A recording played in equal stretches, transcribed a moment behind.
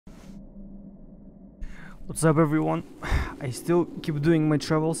What's up everyone? I still keep doing my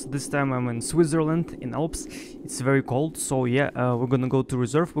travels. This time I'm in Switzerland, in Alps. It's very cold, so yeah, we're gonna go to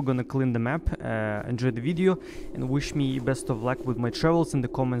reserve, we're gonna clean the map, enjoy the video, and wish me best of luck with my travels in the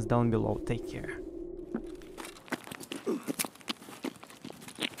comments down below. Take care.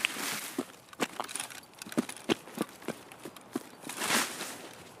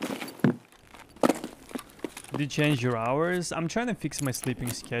 Did you change your hours? I'm trying to fix my sleeping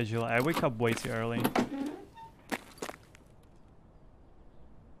schedule. I wake up way too early.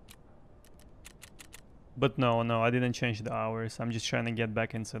 But no, I didn't change the hours. I'm just trying to get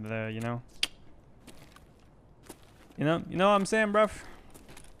back into the, you know what I'm saying, bruv?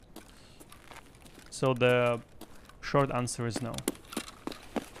 So the short answer is no.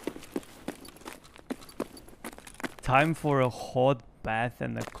 Time for a hot bath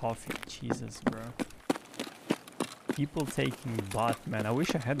and a coffee. Jesus, bro. People taking bath, man. I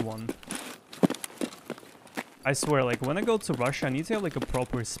wish I had one. I swear, like, when I go to Russia, I need to have, like, a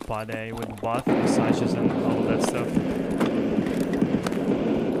proper spa day with bath, massages, and all that stuff.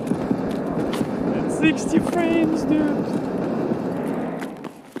 It's 60 frames, dude!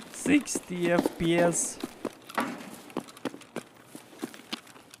 60 FPS.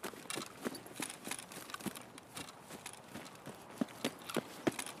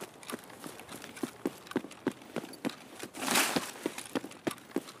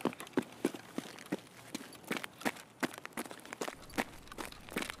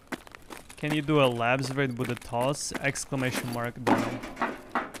 Can you do a labs raid with a toss? Exclamation mark down.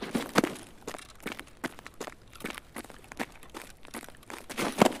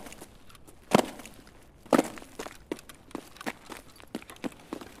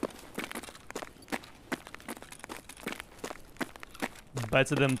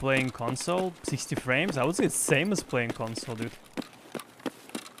 Better than playing console? 60 frames? I would say it's same as playing console, dude.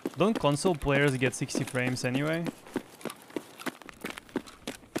 Don't console players get 60 frames anyway?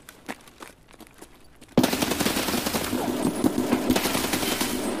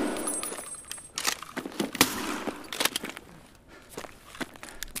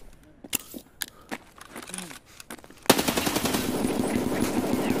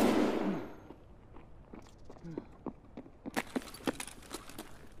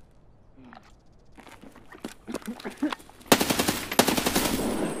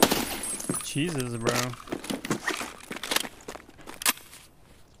 Jesus, bro.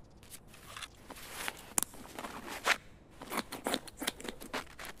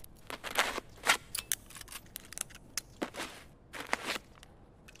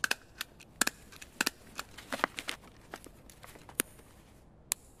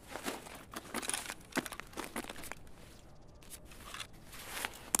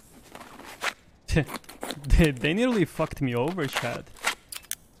 They nearly fucked me over, chat.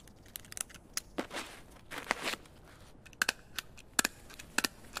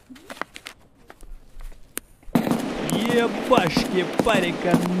 Ебашки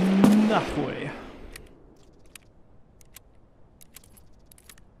парика нахуй.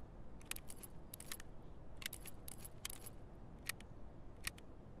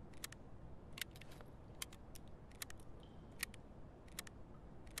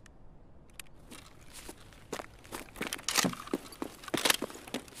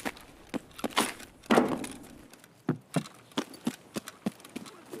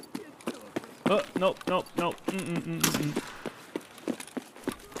 Oh, no.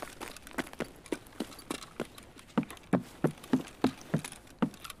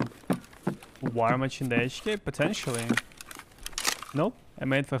 War match in the HK? Potentially. Nope, I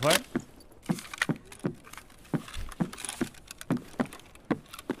made 5-5.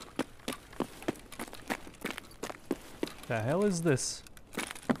 The hell is this?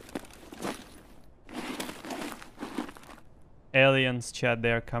 Aliens, chat,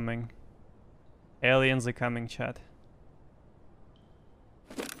 they are coming. Aliens are coming, chat.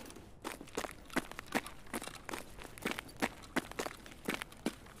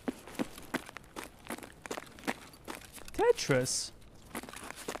 Tetris.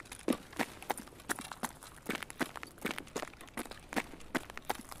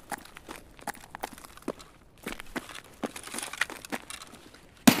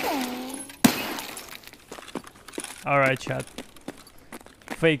 Alright, chat.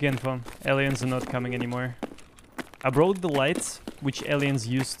 Fake info. Aliens are not coming anymore. I broke the lights, which aliens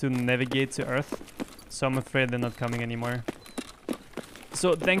use to navigate to Earth, so I'm afraid they're not coming anymore.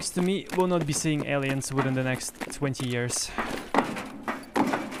 So thanks to me, we'll not be seeing aliens within the next 20 years.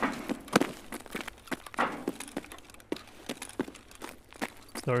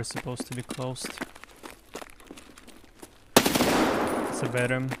 This door is supposed to be closed. It's a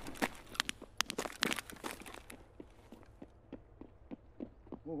bedroom.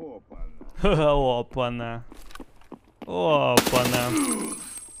 Опа-на. Опа-на.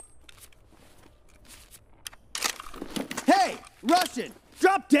 Hey, Russian,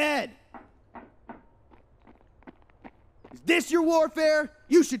 drop dead! Is this your warfare?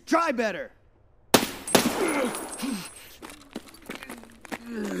 You should try better.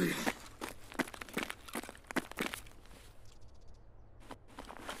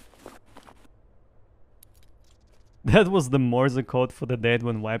 That was the Morse code for the date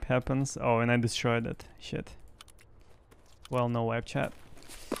when wipe happens. Oh, and I destroyed it. Shit. Well, no wipe, chat.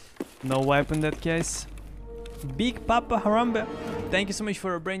 No wipe in that case. Big Papa Harambe, thank you so much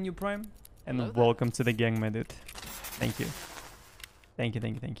for a brand new prime. And welcome to the gang, my dude. Thank you. Thank you,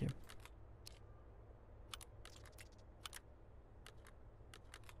 thank you, thank you.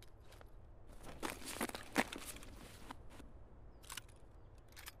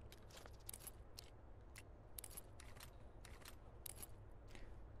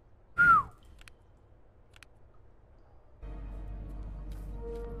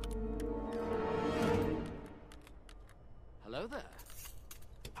 Hello there.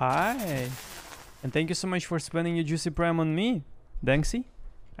 Hi. And thank you so much for spending your juicy prime on me, Danksy.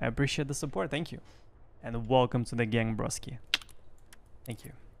 I appreciate the support, thank you. And welcome to the gang, broski. Thank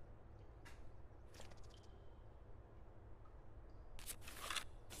you.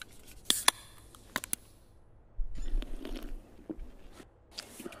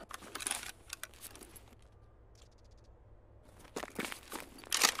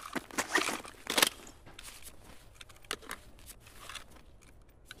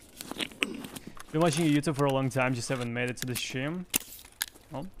 Been watching YouTube for a long time, just haven't made it to the stream.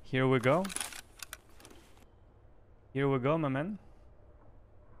 Well, here we go. Here we go, my man.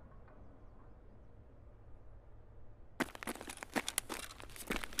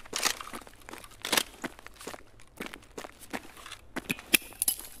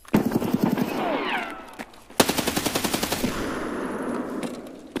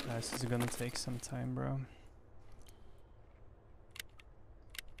 This is gonna take some time, bro.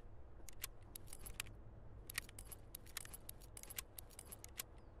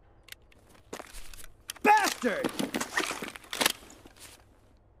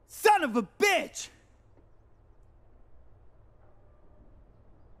 Son of a bitch!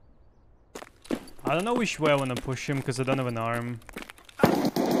 I don't know which way I want to push him because I don't have an arm. Oh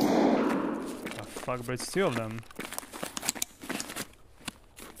fuck, but it's two of them.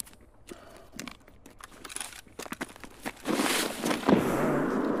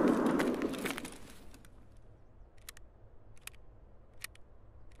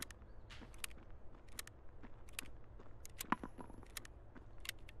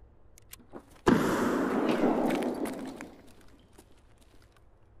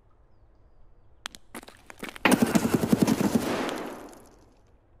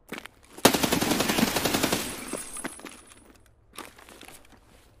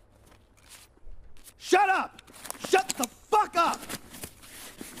 Shut up! Shut the fuck up!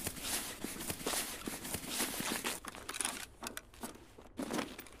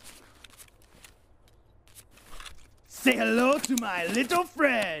 Say hello to my little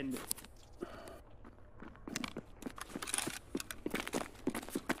friend!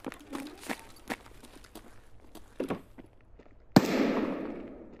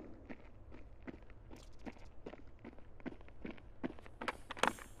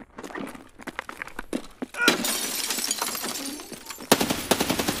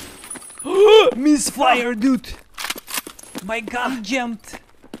 Misfire, dude! My gun jumped!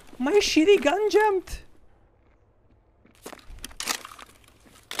 My shitty gun jumped!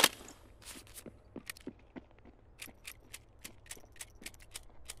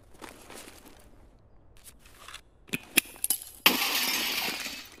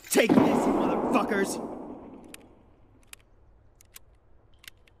 Take this, you motherfuckers!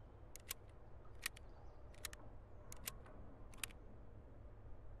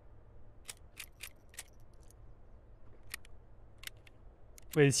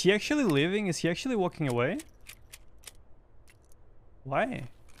 Wait, is he actually leaving? Is he actually walking away? Why?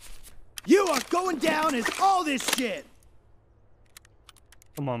 You are going down as all this shit!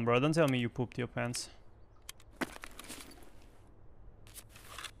 Come on, bro, don't tell me you pooped your pants.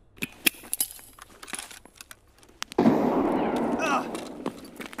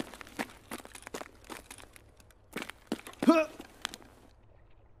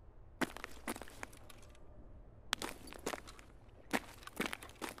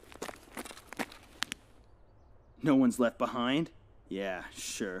 No one's left behind? Yeah,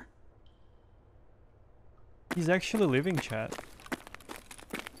 sure. He's actually leaving, chat.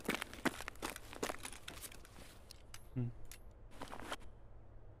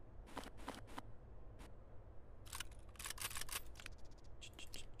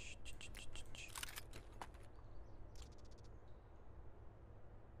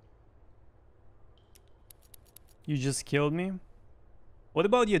 You just killed me? What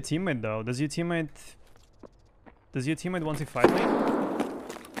about your teammate though? Does your teammate want to fight me?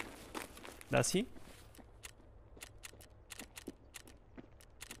 Does he?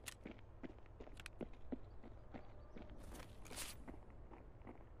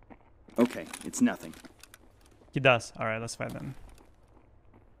 Okay, it's nothing. He does. Alright, let's fight then.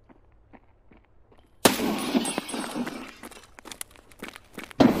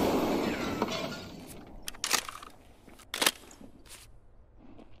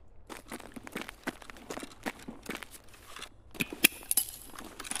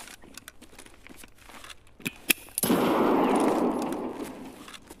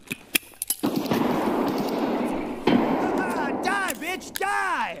 Die, bitch,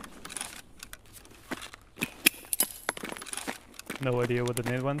 die! No idea what the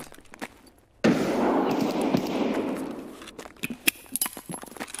nade went.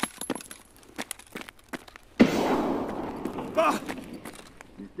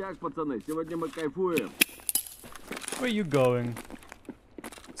 Ништяк, пацаны, сегодня мы кайфуем. Where are you going?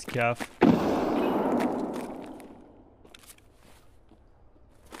 Scav.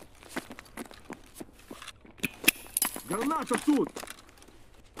 Граната тут!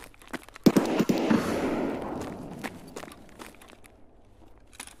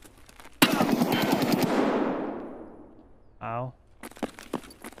 Ow.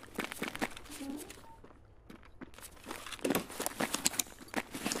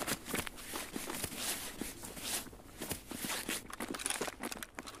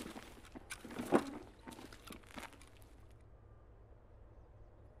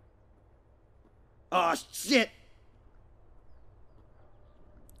 Oh, shit!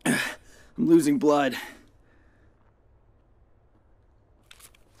 I'm losing blood.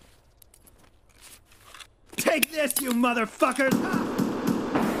 Take this, you motherfuckers!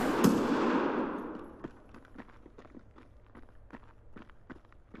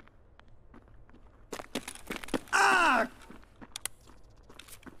 Ah!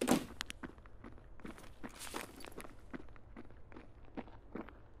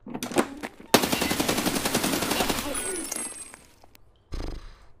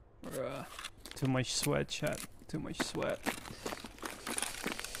 Too much sweat, chat. Too much sweat.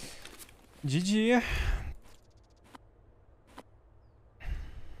 GG.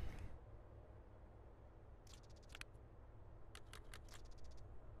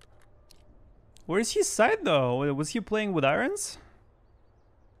 Where's his side though? Was he playing with irons?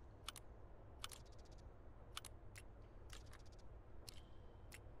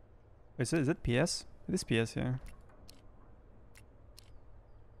 Wait, is it PS? It is PS, yeah.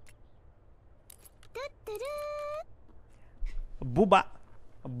 Booba!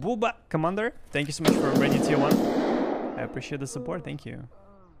 Booba! Commander, thank you so much for upgrading tier 1. I appreciate the support, thank you.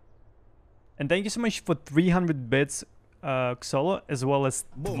 And thank you so much for 300 bits, Xolo, as well as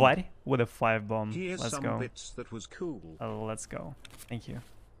Tvar with a 5 bomb. Here's Let's some go. bits that was cool. Let's go. Thank you.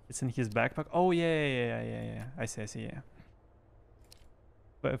 It's in his backpack. Oh, yeah. I see, yeah.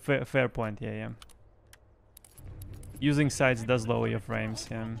 But fair point, yeah. Using sights does lower your frames,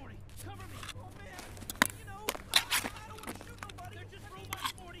 yeah.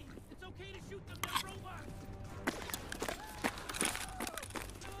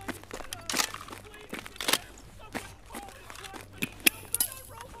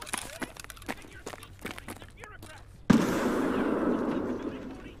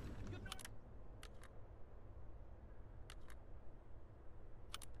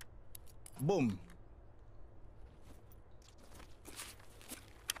 Boom.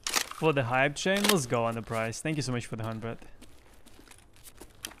 For the hype chain, let's go on the price. Thank you so much for the 100.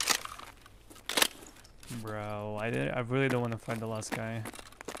 Bro, I really don't want to fight the last guy.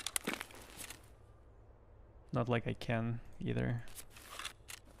 Not like I can either.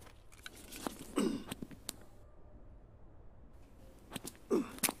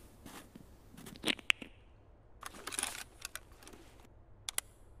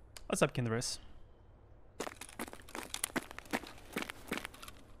 What's up, Kindris?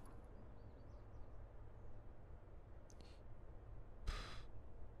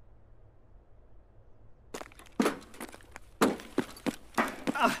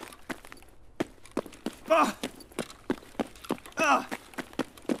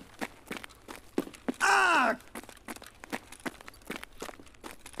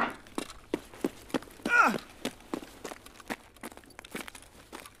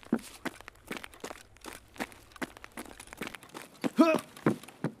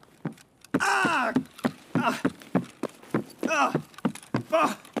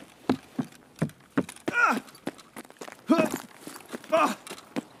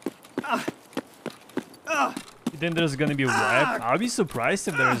 think there's gonna be a wipe? I'll be surprised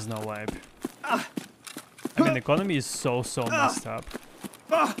if there is no wipe. I mean, the economy is so messed up.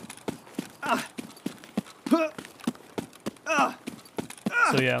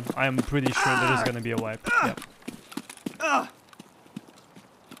 So yeah, I'm pretty sure there is gonna be a wipe. Yep.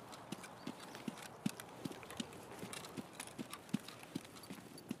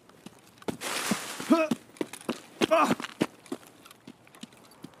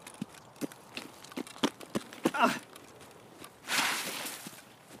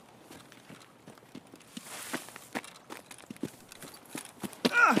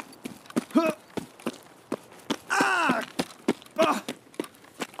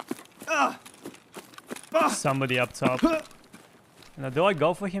 Somebody up top. Now, do I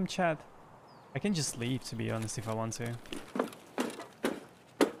go for him, chat? I can just leave, to be honest, if I want to.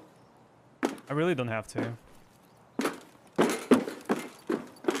 I really don't have to.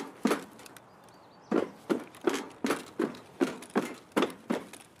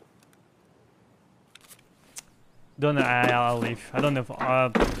 I'll leave. I don't have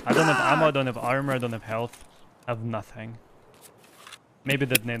ammo, I don't have armor, I don't have health. I have nothing. Maybe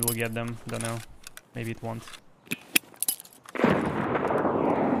that nade will get them, don't know. Maybe it won't.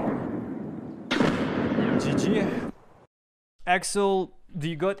 GG. Axel, do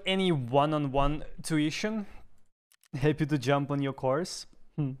you got any one-on-one tuition? Happy to jump on your course?